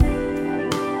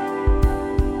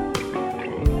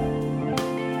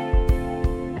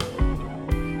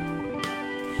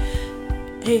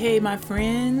Hey, my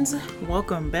friends.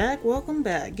 Welcome back.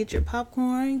 Get your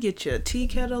popcorn, get your tea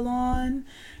kettle on,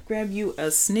 grab you a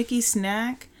snicky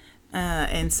snack,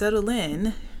 and settle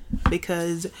in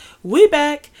because we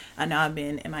back. I know I've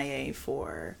been MIA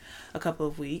for a couple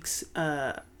of weeks.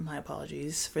 My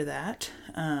apologies for that.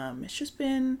 It's just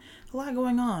been a lot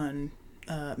going on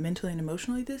mentally and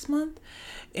emotionally this month,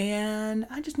 and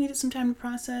I just needed some time to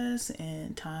process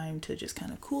and time to just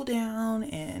kind of cool down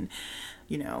and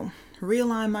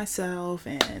realign myself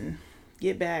and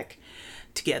get back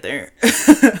together,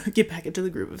 get back into the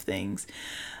groove of things.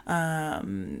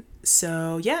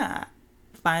 So yeah,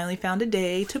 finally found a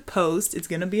day to post. It's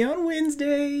gonna be on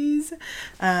Wednesdays.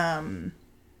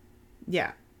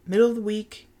 Yeah, middle of the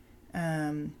week.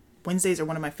 Wednesdays are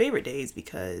one of my favorite days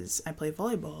because I play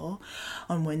volleyball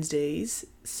on Wednesdays,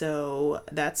 so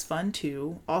that's fun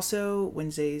too. Also,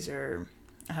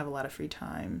 I have a lot of free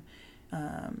time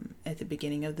at the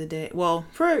beginning of the day. Well,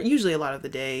 for usually a lot of the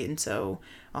day, and so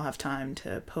I'll have time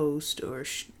to post or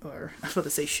I was about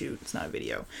to say shoot. It's not a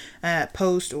video.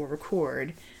 Post or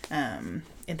record, and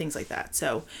things like that.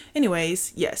 So,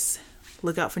 anyways, yes,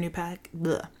 look out for new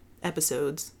podcast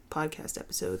episodes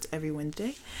every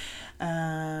Wednesday.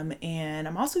 And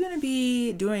I'm also going to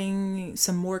be doing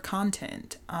some more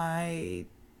content.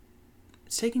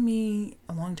 It's taken me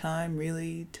a long time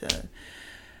really to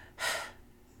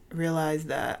realize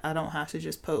that I don't have to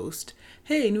just post,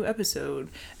 hey, new episode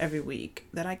every week,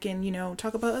 that I can,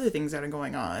 talk about other things that are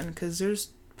going on, because there's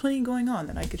plenty going on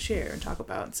that I could share and talk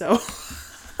about. So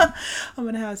I'm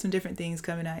going to have some different things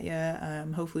coming at you,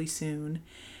 hopefully soon.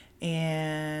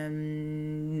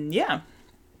 And yeah,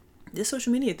 this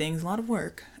social media thing is a lot of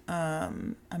work. I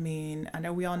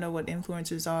know we all know what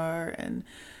influencers are, and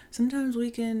sometimes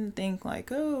we can think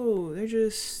like, oh, they're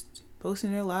just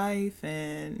posting their life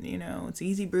and, it's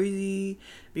easy breezy,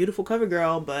 beautiful cover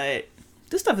girl, but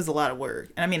this stuff is a lot of work.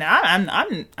 And I mean, I'm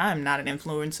not an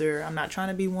influencer. I'm not trying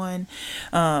to be one.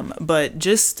 But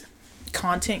just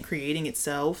content creating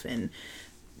itself and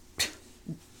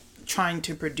trying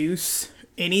to produce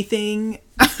anything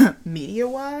media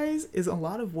wise is a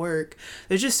lot of work.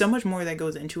 There's just so much more that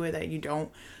goes into it that you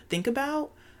don't think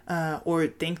about or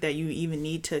think that you even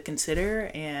need to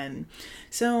consider. And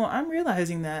so I'm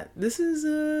realizing that this is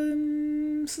a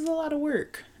lot of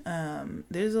work.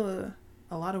 There's a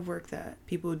lot of work that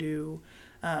people do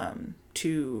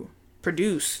to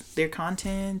produce their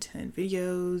content and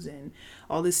videos and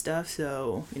all this stuff.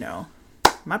 So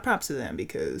my props to them,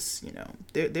 because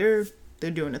they're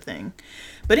doing a thing.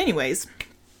 But anyways,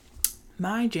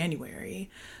 my January,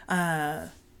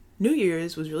 New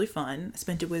Year's was really fun. I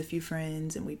spent it with a few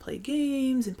friends and we played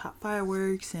games and popped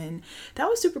fireworks, and that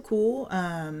was super cool.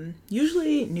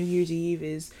 Usually New Year's Eve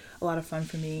is a lot of fun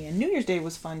for me, and New Year's Day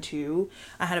was fun too.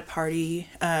 I had a party,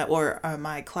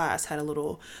 my class had a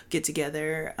little get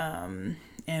together,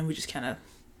 and we just kind of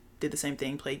did the same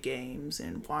thing, played games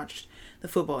and watched the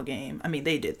football game. I mean,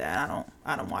 they did that.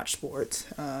 I don't watch sports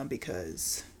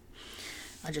because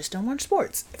I just don't watch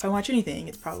sports. If I watch anything,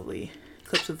 it's probably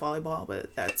clips of volleyball,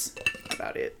 but that's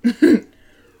about it.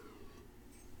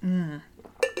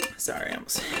 Sorry, I'm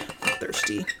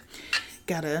thirsty.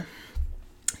 Gotta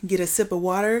get a sip of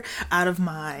water out of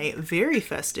my very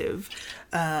festive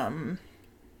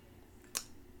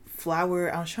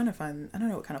flower. I was trying to find, I don't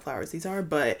know what kind of flowers these are,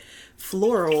 but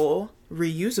floral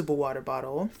reusable water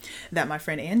bottle that my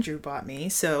friend Andrew bought me.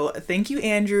 So thank you,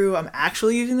 Andrew. I'm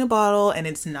actually using the bottle and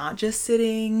it's not just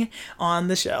sitting on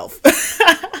the shelf.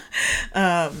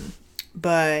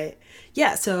 But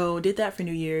yeah, so did that for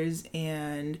New Year's,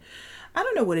 and I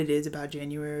don't know what it is about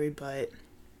January, but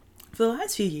for the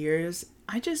last few years,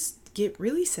 I just get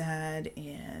really sad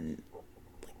and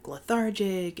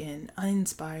lethargic and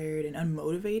uninspired and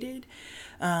unmotivated,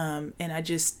 and I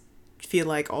just feel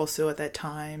like also at that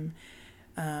time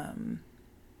I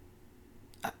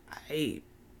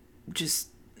just,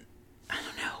 I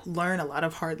don't know, learn a lot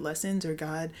of hard lessons, or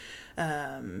God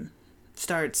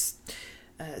starts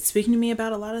speaking to me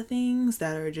about a lot of things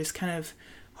that are just kind of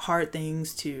hard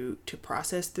things to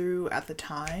process through at the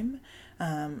time.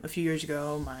 A few years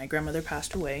ago, my grandmother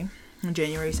passed away on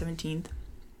January 17th.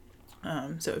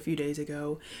 So a few days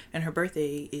ago, and her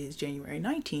birthday is January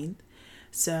 19th.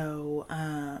 So,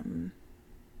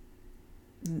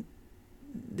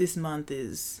 this month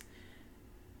is,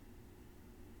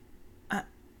 I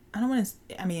don't want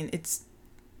to, I mean, it's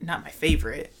not my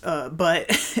favorite,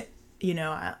 but,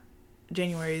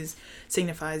 January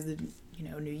signifies the,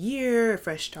 new year, a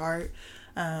fresh start.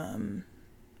 And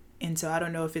so I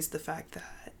don't know if it's the fact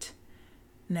that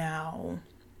now,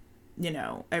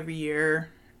 every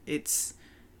year it's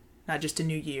not just a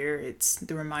new year, it's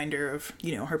the reminder of,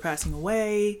 her passing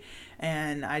away.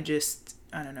 And I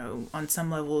don't know, on some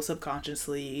level,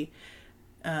 subconsciously,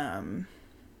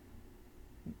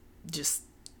 just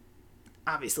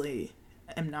obviously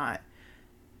am not,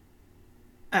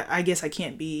 I guess I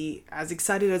can't be as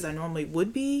excited as I normally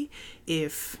would be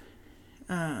if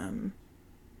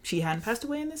she hadn't passed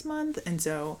away in this month. And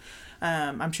so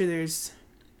I'm sure there's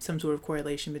some sort of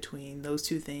correlation between those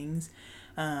two things.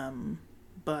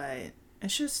 But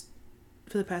it's just,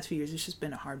 for the past few years, it's just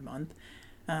been a hard month.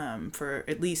 For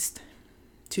at least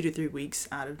 2 to 3 weeks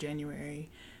out of January.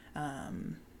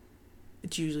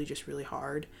 It's usually just really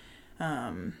hard.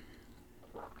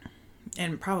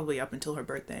 And probably up until her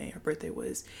birthday. Her birthday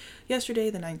was yesterday,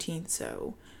 the 19th.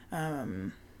 So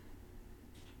I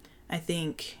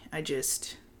think I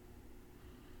just,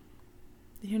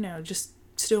 just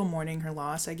still mourning her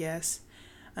loss, I guess.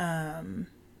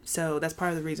 So that's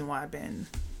part of the reason why I've been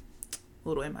a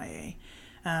little MIA.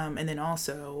 And then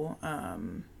also,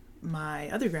 my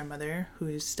other grandmother, who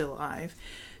is still alive,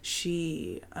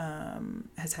 she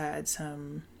has had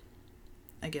some,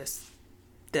 I guess,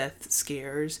 death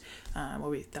scares where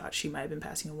we thought she might have been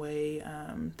passing away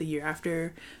the year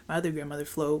after my other grandmother,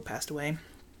 Flo, passed away.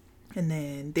 And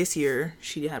then this year,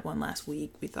 she had one last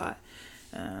week. We thought,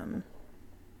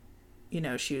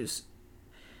 she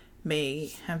may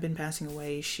have been passing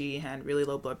away. She had really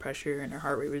low blood pressure and her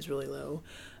heart rate was really low.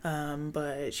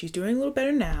 But she's doing a little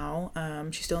better now.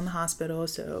 She's still in the hospital,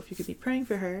 so if you could be praying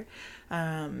for her.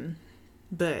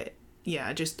 But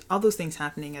yeah, just all those things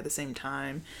happening at the same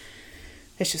time.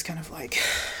 It's just kind of like,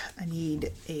 I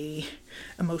need a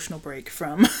emotional break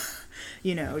from,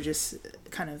 just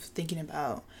kind of thinking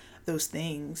about those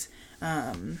things.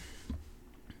 And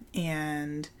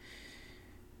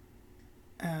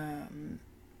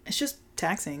it's just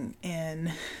taxing,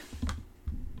 and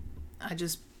I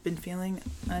just been feeling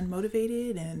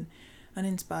unmotivated and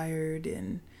uninspired,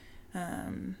 and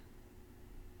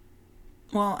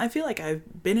I feel like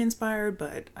I've been inspired,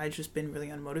 but I've just been really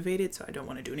unmotivated, so I don't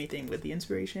want to do anything with the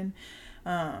inspiration.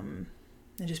 And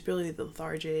just really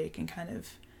lethargic and kind of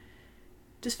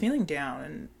just feeling down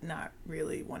and not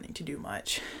really wanting to do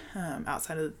much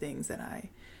outside of the things that I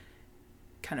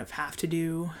kind of have to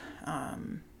do,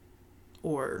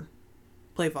 or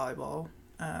play volleyball,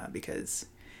 because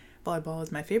volleyball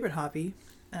is my favorite hobby.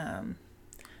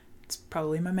 It's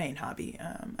probably my main hobby.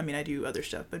 I do other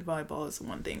stuff, but volleyball is the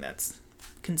one thing that's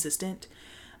consistent.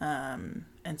 And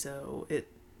so it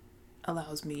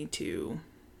allows me to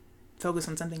focus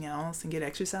on something else and get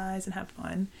exercise and have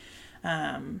fun.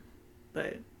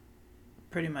 But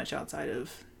pretty much outside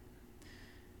of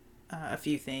a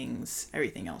few things,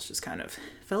 everything else just kind of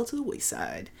fell to the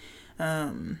wayside.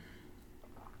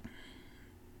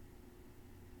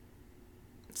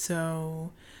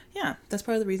 So yeah, that's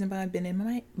part of the reason why I've been in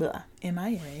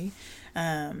MIA.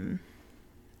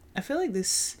 I feel like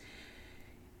this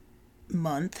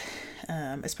month,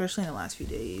 especially in the last few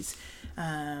days,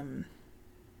 a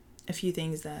few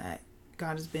things that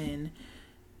God has been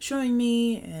showing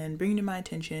me and bringing to my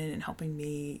attention and helping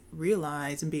me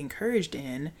realize and be encouraged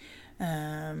in,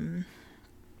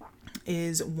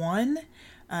 is one,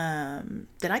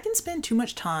 that I can spend too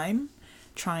much time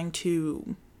trying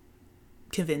to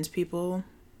convince people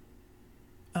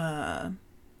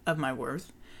of my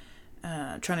worth,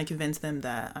 trying to convince them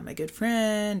that I'm a good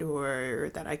friend, or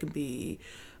that I could be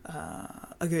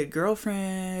a good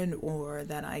girlfriend, or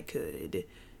that I could,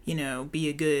 be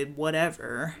a good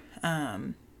whatever.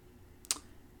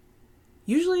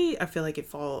 Usually I feel like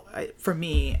for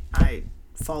me, I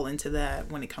fall into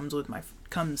that when it comes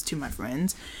to my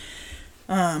friends,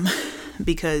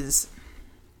 because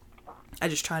I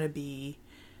just try to be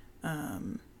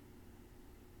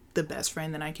the best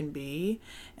friend that I can be.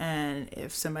 And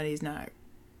if somebody's not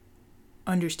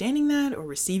understanding that or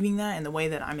receiving that in the way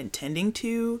that I'm intending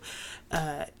to,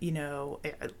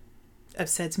 it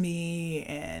upsets me,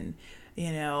 and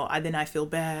then I feel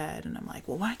bad, and I'm like,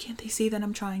 well, why can't they see that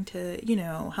I'm trying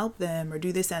to, help them or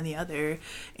do this and the other?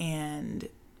 And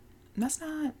that's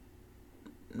not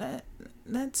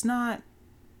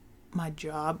my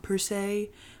job per se.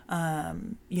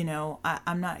 I'm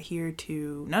not here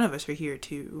to, none of us are here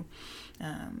to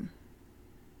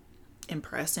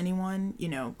impress anyone.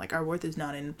 Like, our worth is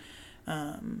not in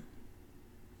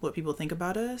what people think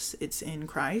about us. It's in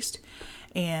Christ.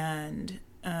 And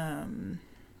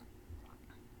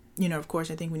of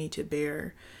course, I think we need to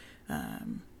bear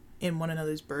in one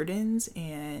another's burdens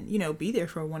and be there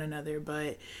for one another,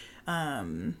 but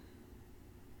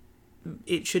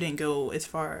it shouldn't go as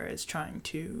far as trying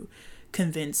to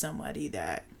convince somebody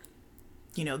that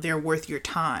they're worth your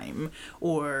time,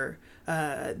 or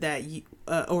that you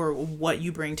or what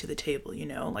you bring to the table.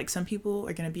 Like some people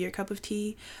are going to be your cup of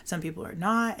tea, some people are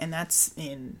not, and that's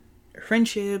in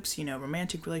friendships,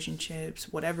 romantic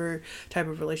relationships, whatever type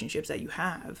of relationships that you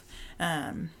have.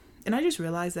 And I just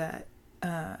realized that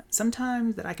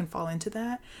sometimes that I can fall into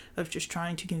that, of just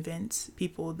trying to convince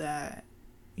people that,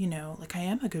 like, I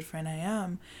am a good friend, I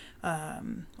am a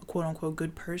quote unquote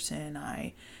good person,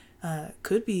 I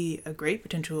could be a great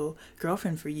potential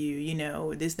girlfriend for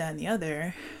you, this, that, and the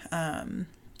other. And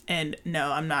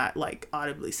no, I'm not like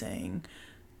audibly saying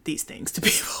these things to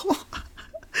people,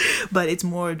 but it's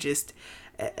more just,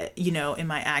 in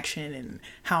my action and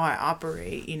how I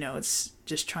operate, it's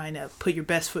just trying to put your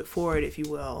best foot forward, if you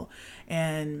will.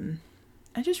 And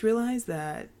I just realized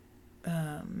that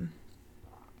I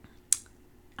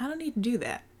don't need to do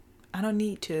that. I don't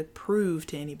need to prove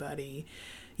to anybody,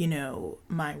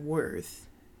 my worth.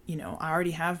 I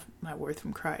already have my worth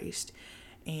from Christ,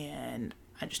 and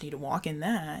I just need to walk in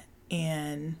that,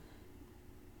 and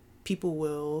people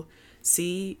will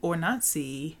see or not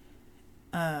see,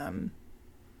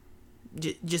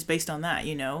 just based on that,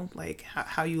 like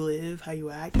how you live, how you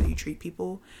act, how you treat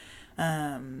people.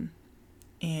 And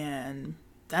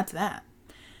that's that.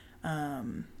 I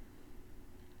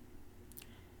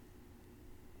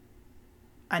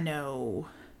know,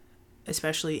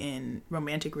 especially in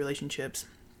romantic relationships,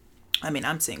 I mean,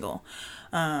 I'm single,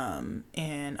 and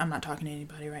I'm not talking to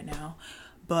anybody right now,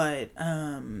 but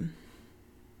I'm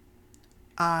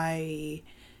an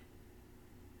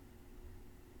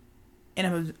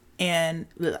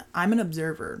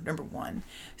observer, number one.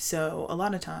 So a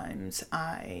lot of times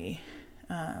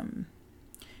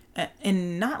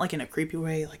and not like in a creepy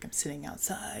way, like I'm sitting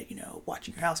outside,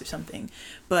 watching your house or something,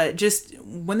 but just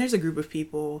when there's a group of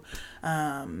people,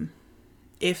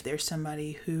 if there's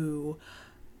somebody who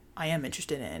I am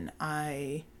interested in,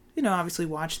 I, obviously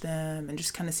watch them and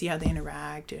just kind of see how they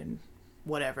interact and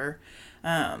whatever.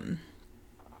 And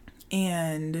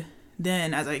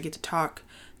then as I get to talk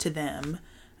to them,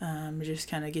 just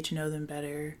kind of get to know them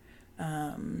better.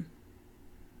 And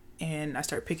I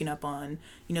start picking up on,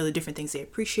 the different things they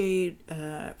appreciate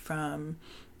from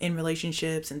in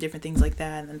relationships and different things like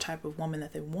that, and the type of woman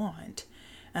that they want.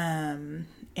 And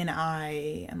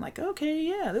I am like, okay,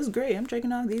 yeah, this is great. I'm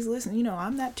checking off these lists. And,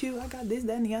 I'm that too. I got this,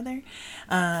 that, and the other.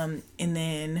 And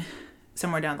then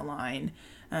somewhere down the line,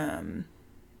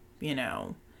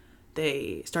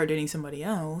 they start dating somebody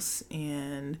else.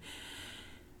 And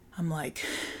I'm like,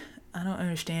 I don't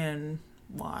understand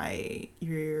why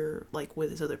you're like with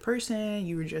this other person.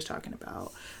 You were just talking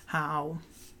about how,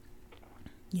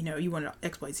 you want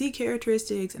XYZ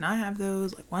characteristics and I have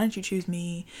those, like, why don't you choose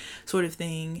me, sort of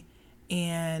thing.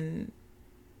 And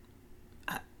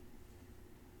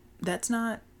that's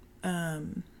not,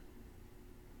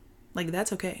 like,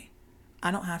 that's okay.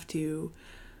 I don't have to,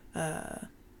 I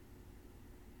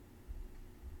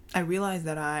realized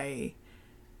that I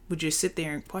would just sit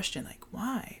there and question, like,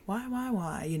 why,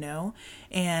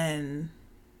 and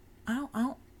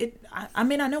I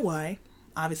mean, I know why.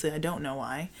 Obviously, I don't know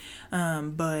why,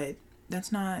 but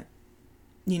that's not,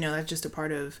 that's just a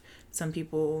part of some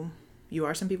people. You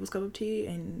are some people's cup of tea,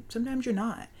 and sometimes you're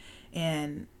not.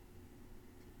 And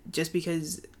just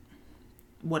because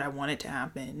what I wanted to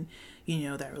happen,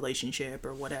 that relationship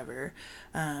or whatever,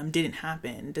 didn't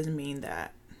happen, doesn't mean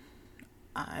that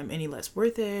I'm any less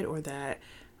worth it, or that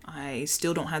I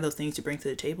still don't have those things to bring to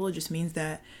the table. It just means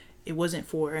that it wasn't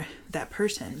for that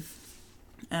person.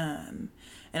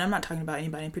 And I'm not talking about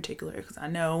anybody in particular, because I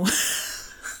know.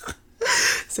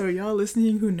 So y'all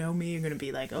listening who know me are going to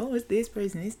be like, oh, it's this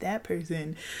person, it's that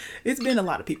person. It's been a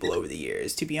lot of people over the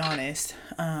years, to be honest.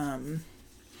 Well,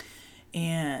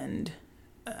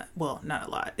 not a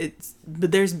lot.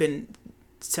 But there's been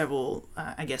several,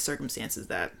 I guess, circumstances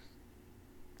that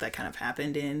kind of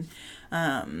happened in.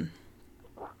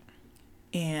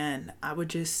 And I would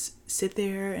just sit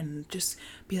there and just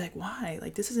be like, why?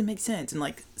 Like, this doesn't make sense. And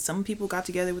like, some people got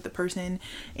together with the person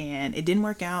and it didn't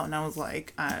work out. And I was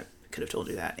like, I could have told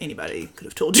you that. Anybody could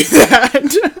have told you that.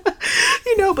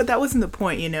 But that wasn't the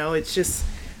point, It's just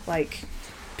like,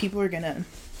 people are going to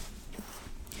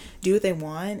do what they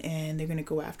want and they're going to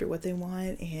go after what they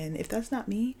want. And if that's not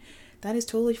me, that is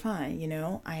totally fine.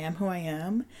 I am who I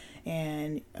am.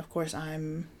 And of course,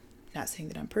 I'm not saying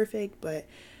that I'm perfect, but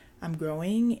I'm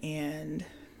growing, and,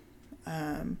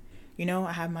 I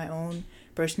have my own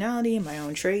personality, my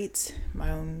own traits, my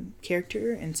own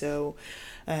character. And so,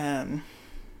 if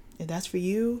that's for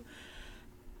you,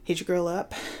 hit your girl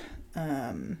up,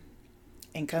 and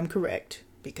come correct,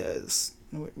 because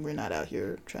We're not out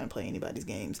here trying to play anybody's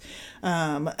games.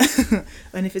 And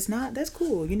if it's not, that's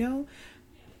cool.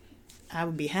 I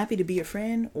would be happy to be a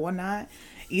friend or not.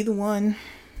 Either one,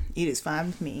 it is fine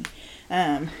with me.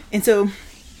 And so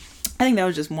I think that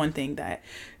was just one thing that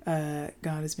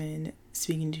God has been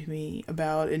speaking to me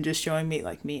about, and just showing me,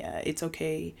 like, Mia, it's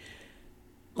okay.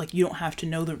 Like, you don't have to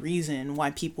know the reason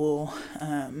why people,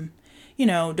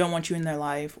 don't want you in their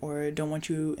life, or don't want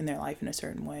you in their life in a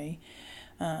certain way.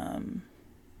 And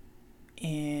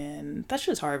that's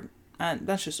just hard.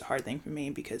 That's just a hard thing for me,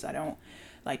 because I don't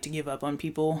like to give up on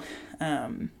people.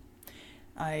 I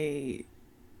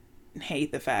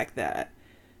hate the fact that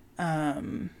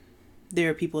there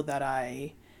are people that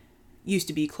I used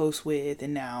to be close with,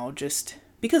 and now, just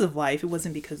because of life, it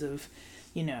wasn't because of,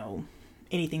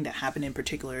 anything that happened in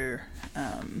particular,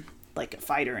 like a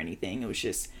fight or anything. It was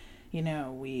just,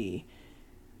 we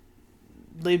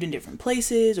lived in different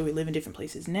places, or we live in different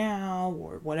places now,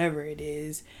 or whatever it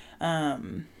is,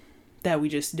 that we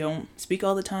just don't speak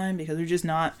all the time, because we're just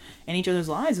not in each other's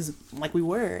lives as like we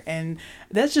were. And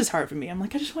that's just hard for me. I'm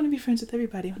like, I just want to be friends with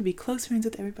everybody. I want to be close friends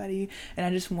with everybody. And I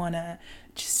just want to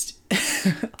just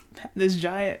have this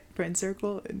giant friend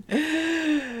circle. And,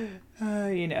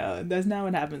 that's not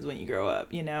what happens when you grow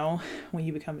up, when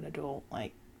you become an adult.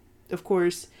 Like, of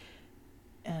course,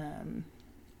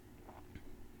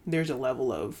 there's a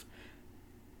level of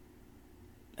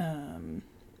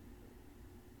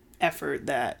effort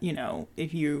that,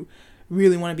 if you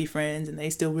really want to be friends and they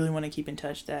still really want to keep in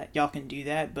touch, that y'all can do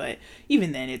that. But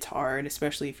even then, it's hard,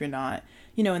 especially if you're not,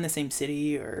 in the same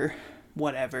city or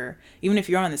whatever. Even if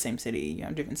you're on the same city, you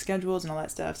have different schedules and all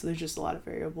that stuff. So there's just a lot of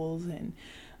variables, and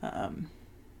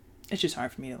it's just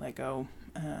hard for me to let go.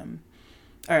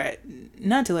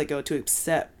 Not to let go, to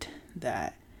accept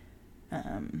that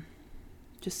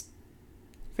just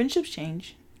friendships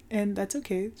change, and that's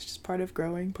okay. It's just part of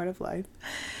growing, part of life.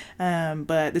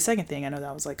 But the second thing, I know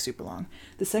that was like super long.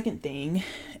 The second thing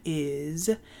is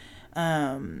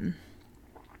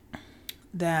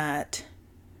that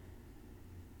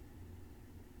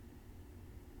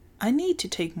I need to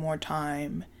take more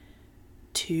time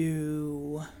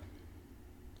to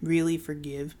really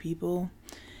forgive people.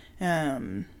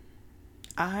 I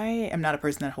am not a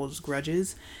person that holds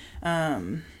grudges,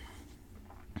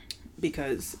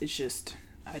 because it's just,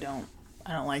 I don't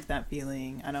like that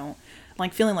feeling. I don't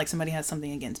like feeling like somebody has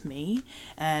something against me,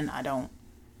 and I don't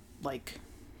like,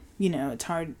 it's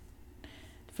hard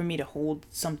for me to hold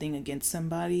something against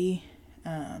somebody,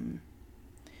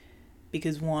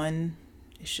 because one,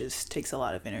 it just takes a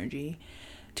lot of energy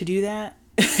to do that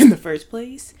in the first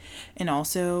place. And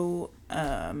also,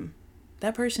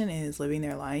 that person is living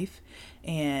their life,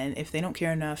 and if they don't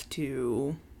care enough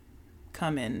to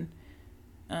come and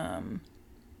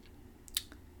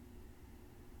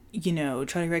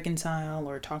try to reconcile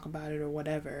or talk about it or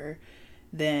whatever,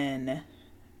 then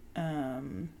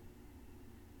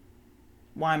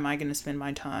why am I going to spend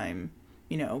my time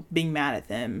being mad at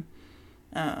them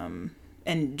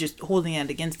and just holding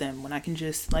it against them, when I can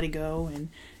just let it go and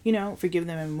forgive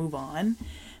them and move on.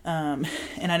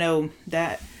 And I know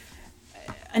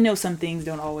some things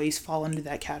don't always fall into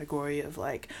that category of,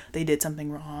 like, they did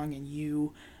something wrong and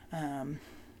you are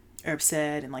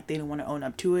upset and, like, they don't want to own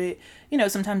up to it.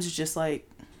 Sometimes it's just like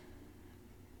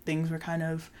things were kind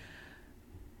of,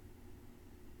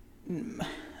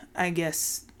 I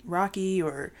guess, rocky,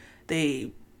 or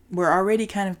they were already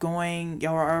kind of going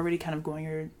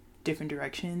your different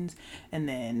directions, and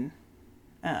then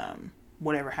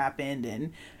whatever happened,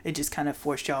 and it just kind of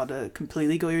forced y'all to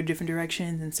completely go your different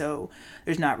directions. And so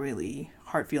there's not really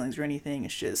hard feelings or anything.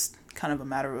 It's just kind of a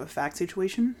matter of a fact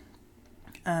situation.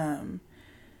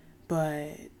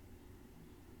 But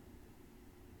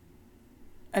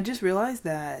I just realized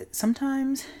that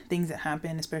sometimes things that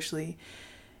happen, especially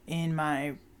in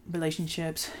my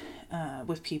relationships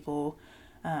with people,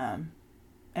 and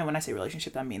when I say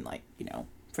relationship, I mean, like,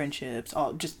 friendships,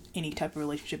 just any type of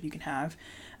relationship you can have.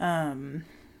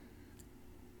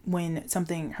 When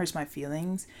something hurts my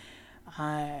feelings,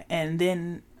 and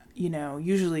then,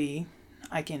 usually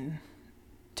I can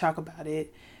talk about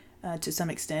it to some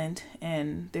extent,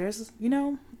 and there's,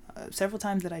 several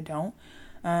times that I don't.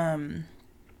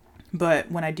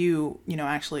 But when I do,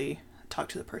 actually talk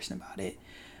to the person about it,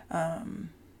 and,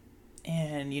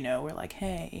 we're like,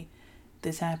 hey,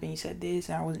 this happened, you said this,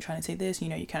 and I wasn't trying to say this, you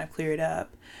kind of clear it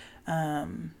up,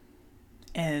 and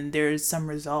there's some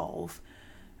resolve,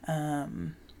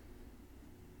 and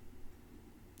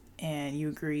you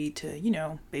agree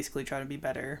to, basically try to be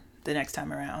better the next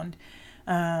time around.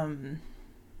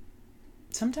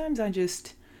 Sometimes I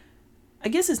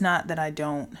guess it's not that I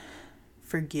don't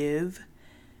forgive,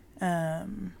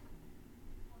 um,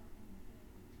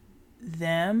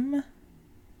 them,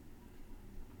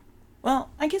 well,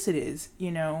 I guess it is,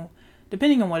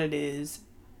 depending on what it is,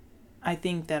 I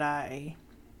think that I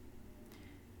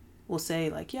will say,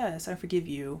 like, yes, I forgive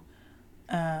you.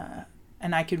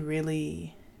 And I could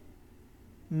really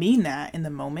mean that in the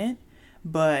moment,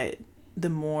 but the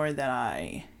more that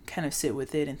I kind of sit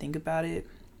with it and think about it,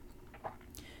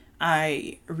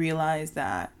 I realize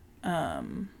that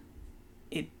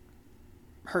it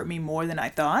hurt me more than I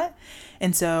thought.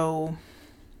 And so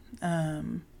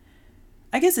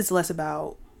I guess it's less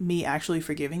about me actually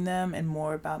forgiving them and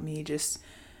more about me just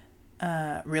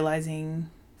realizing,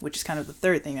 which is kind of the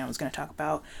third thing I was going to talk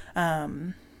about,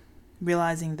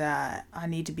 realizing that I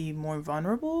need to be more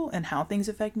vulnerable in how things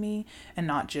affect me and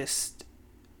not just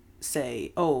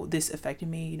say, oh, this affected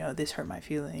me, this hurt my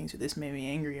feelings or this made me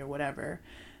angry or whatever.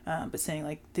 But saying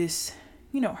like this,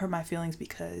 hurt my feelings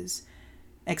because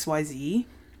XYZ,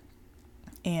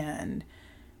 and,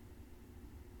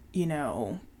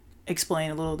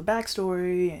 explain a little of the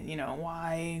backstory and,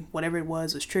 why whatever it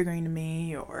was triggering to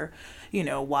me, or,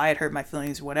 why it hurt my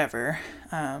feelings or whatever.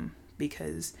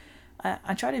 Because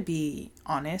I try to be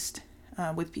honest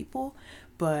with people,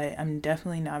 but I'm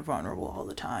definitely not vulnerable all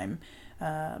the time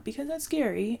because that's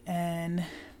scary. And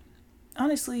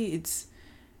honestly,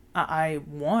 I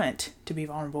want to be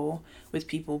vulnerable with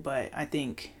people, but I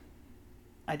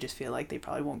just feel like they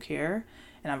probably won't care.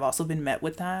 And I've also been met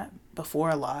with that before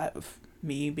a lot, of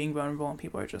me being vulnerable, and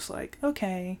people are just like,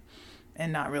 okay,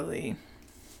 and not really,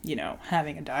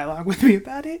 having a dialogue with me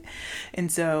about it.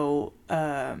 And so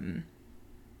I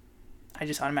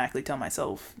just automatically tell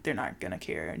myself they're not gonna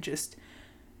care, and just,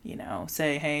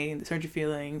 say, hey, this hurt your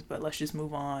feelings, but let's just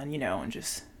move on, and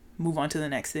just move on to the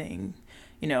next thing,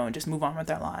 and just move on with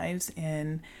our lives.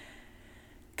 And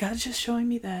God's just showing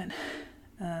me that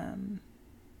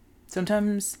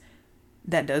sometimes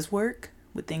that does work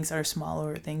with things that are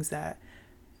smaller, or things that,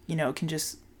 can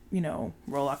just,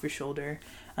 roll off your shoulder.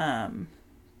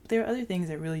 There are other things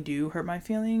that really do hurt my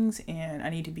feelings, and I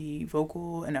need to be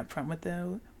vocal and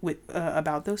upfront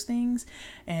about those things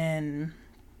and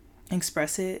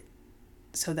express it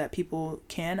so that people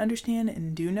can understand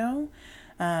and do know.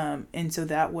 And so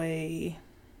that way,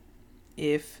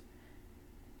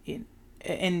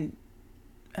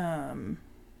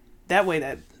 that way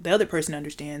that the other person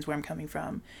understands where I'm coming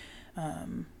from.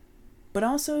 But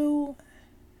also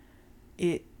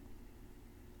it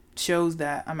shows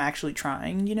that I'm actually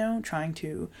trying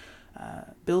to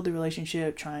build a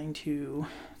relationship, trying to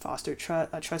foster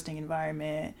a trusting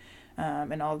environment,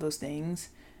 and all of those things.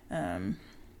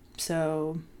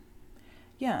 So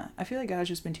yeah, I feel like God's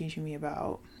just been teaching me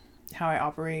about how I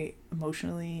operate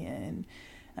emotionally, and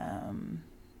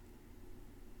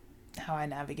how I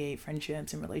navigate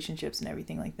friendships and relationships and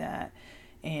everything like that.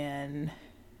 And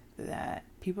that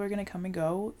people are going to come and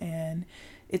go, and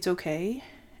it's okay.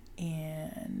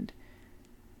 And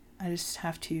I just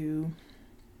have to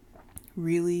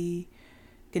really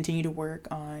continue to work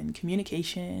on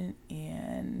communication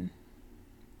and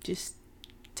just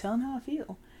tell them how I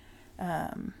feel.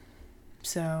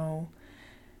 So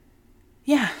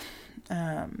yeah,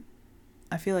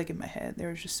 I feel like in my head there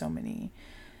was just so many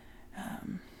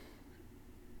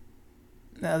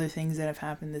the other things that have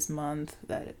happened this month,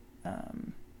 that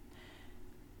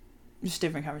just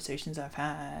different conversations I've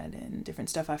had and different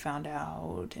stuff I found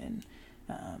out, and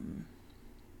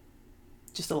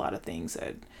just a lot of things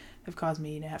that have caused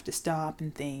me to have to stop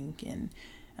and think, and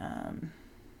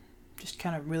just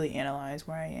kind of really analyze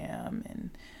where I am and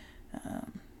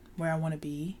where I want to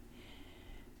be.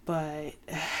 But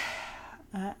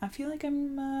I feel like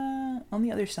I'm on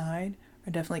the other side,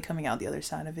 or definitely coming out the other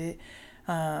side of it.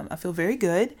 I feel very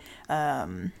good.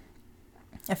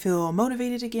 I feel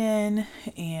motivated again,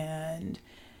 and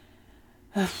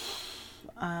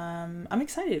I'm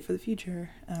excited for the future.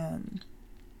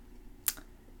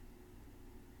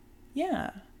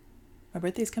 Yeah, my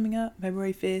birthday's coming up,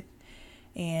 February 5th,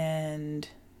 and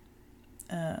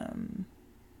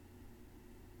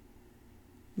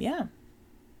yeah.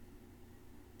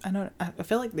 I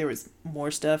feel like there was more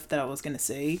stuff that I was going to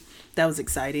say that was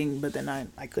exciting, but then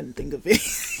I couldn't think of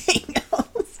anything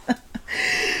else.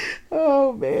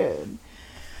 Oh, man.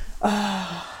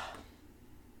 I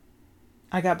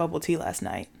got bubble tea last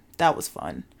night. That was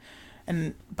fun.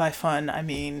 And by fun, I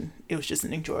mean, it was just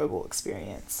an enjoyable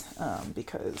experience,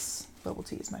 because bubble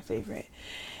tea is my favorite.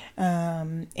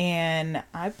 And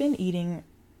I've been eating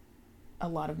a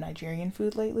lot of Nigerian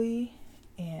food lately,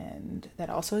 and that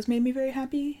also has made me very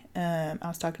happy. I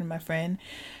was talking to my friend,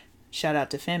 shout out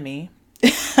to Femi,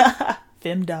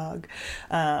 Fem Dog.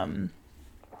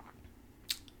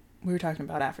 we were talking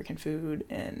about African food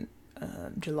and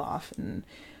jollof and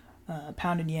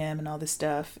pounded yam and all this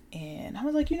stuff, and I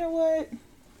was like, you know what?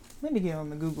 Let me get on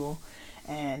the Google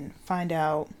and find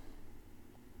out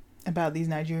about these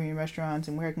Nigerian restaurants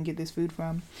and where I can get this food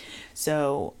from.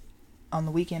 So on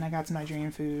the weekend I got some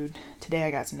Nigerian food. Today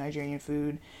I got some Nigerian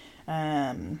food.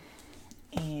 And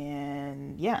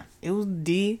yeah, it was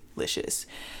delicious.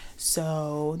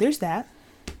 So there's that.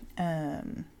 Back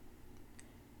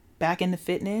into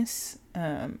fitness.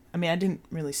 I mean, I didn't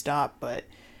really stop, but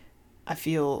I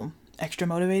feel extra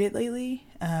motivated lately.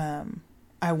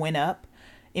 I went up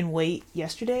in weight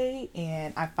yesterday,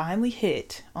 and I finally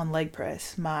hit on leg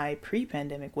press my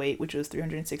pre-pandemic weight, which was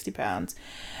 360 pounds.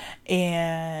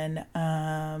 And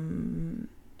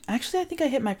actually, I think I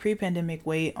hit my pre-pandemic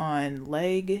weight on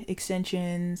leg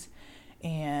extensions,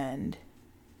 and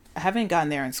I haven't gotten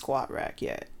there on squat rack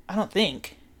yet. I don't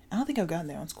think I've gotten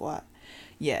there on squat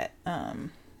yet.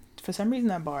 For some reason,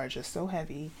 that bar is just so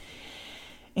heavy.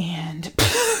 And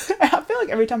I feel like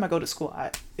every time I go to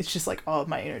squat, it's just like all of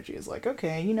my energy is like,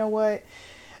 okay, you know what?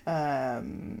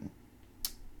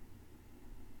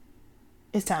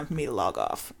 It's time for me to log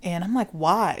off. And I'm like,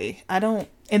 why? And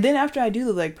then after I do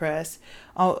the leg press,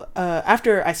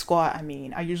 after I squat,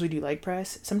 I usually do leg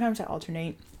press. Sometimes I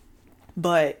alternate,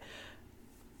 but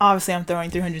obviously I'm throwing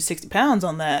 360 pounds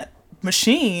on that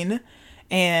machine,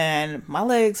 and my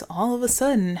legs all of a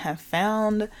sudden have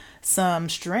found some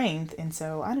strength. And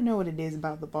so I don't know what it is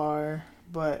about the bar,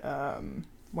 but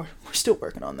we're still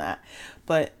working on that.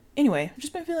 But anyway, I've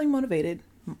just been feeling motivated.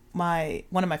 One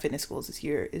of my fitness goals this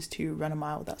year is to run a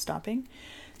mile without stopping.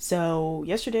 So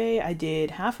yesterday I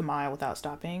did half a mile without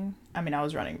stopping. I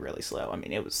was running really slow.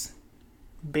 It was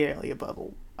barely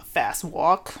above a fast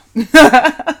walk.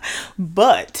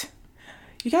 But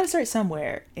you got to start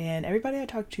somewhere. And everybody I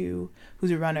talk to who's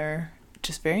a runner,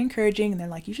 just very encouraging. And they're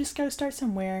like, you just got to start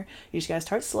somewhere. You just got to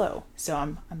start slow. So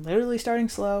I'm literally starting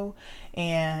slow.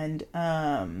 And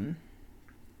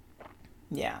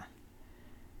yeah.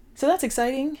 So that's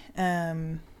exciting.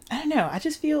 I don't know. I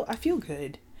feel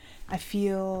good. I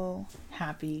feel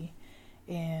happy.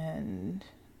 And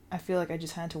I feel like I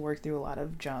just had to work through a lot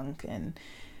of junk and,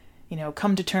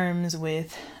 come to terms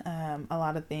with a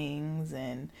lot of things,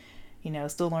 and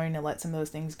still learning to let some of those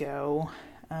things go.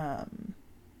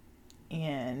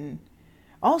 And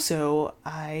also,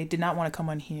 I did not want to come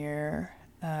on here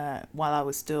while I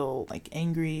was still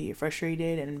angry,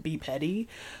 frustrated, and be petty,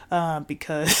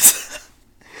 because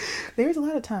there's a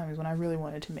lot of times when I really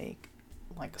wanted to make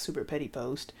a super petty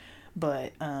post,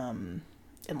 but and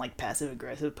passive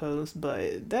aggressive post,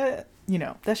 but that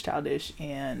that's childish,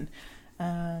 and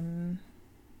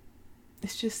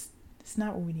it's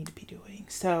not what we need to be doing.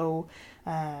 So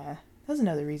that's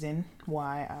another reason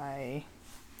why I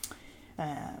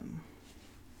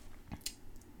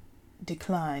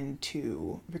declined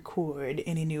to record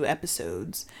any new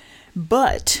episodes.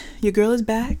 But your girl is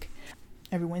back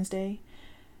every Wednesday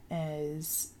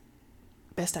as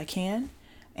best I can.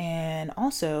 And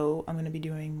also I'm going to be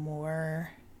doing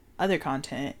more other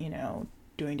content,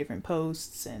 doing different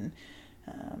posts and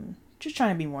just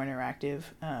trying to be more interactive.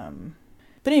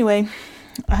 But anyway,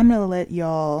 I'm going to let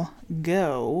y'all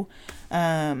go.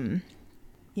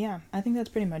 Yeah, I think that's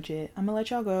pretty much it. I'm going to let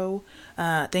y'all go.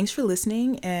 Thanks for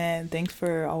listening, and thanks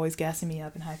for always gassing me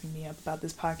up and hyping me up about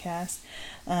this podcast.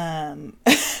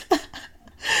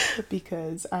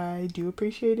 Because I do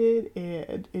appreciate it,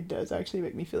 and it does actually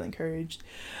make me feel encouraged.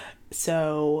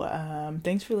 So,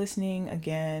 thanks for listening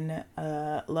again.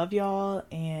 Love y'all,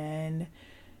 and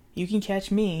you can catch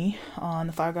me on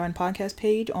the Flower Garden Podcast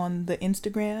page on the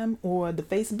Instagram or the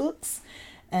Facebooks.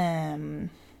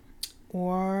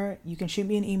 Or you can shoot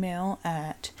me an email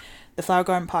at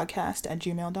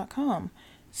theflowergardenpodcast@gmail.com.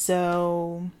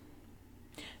 So,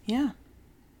 yeah.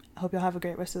 I hope y'all have a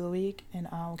great rest of the week, and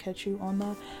I'll catch you on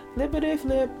the flippity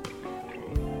flip.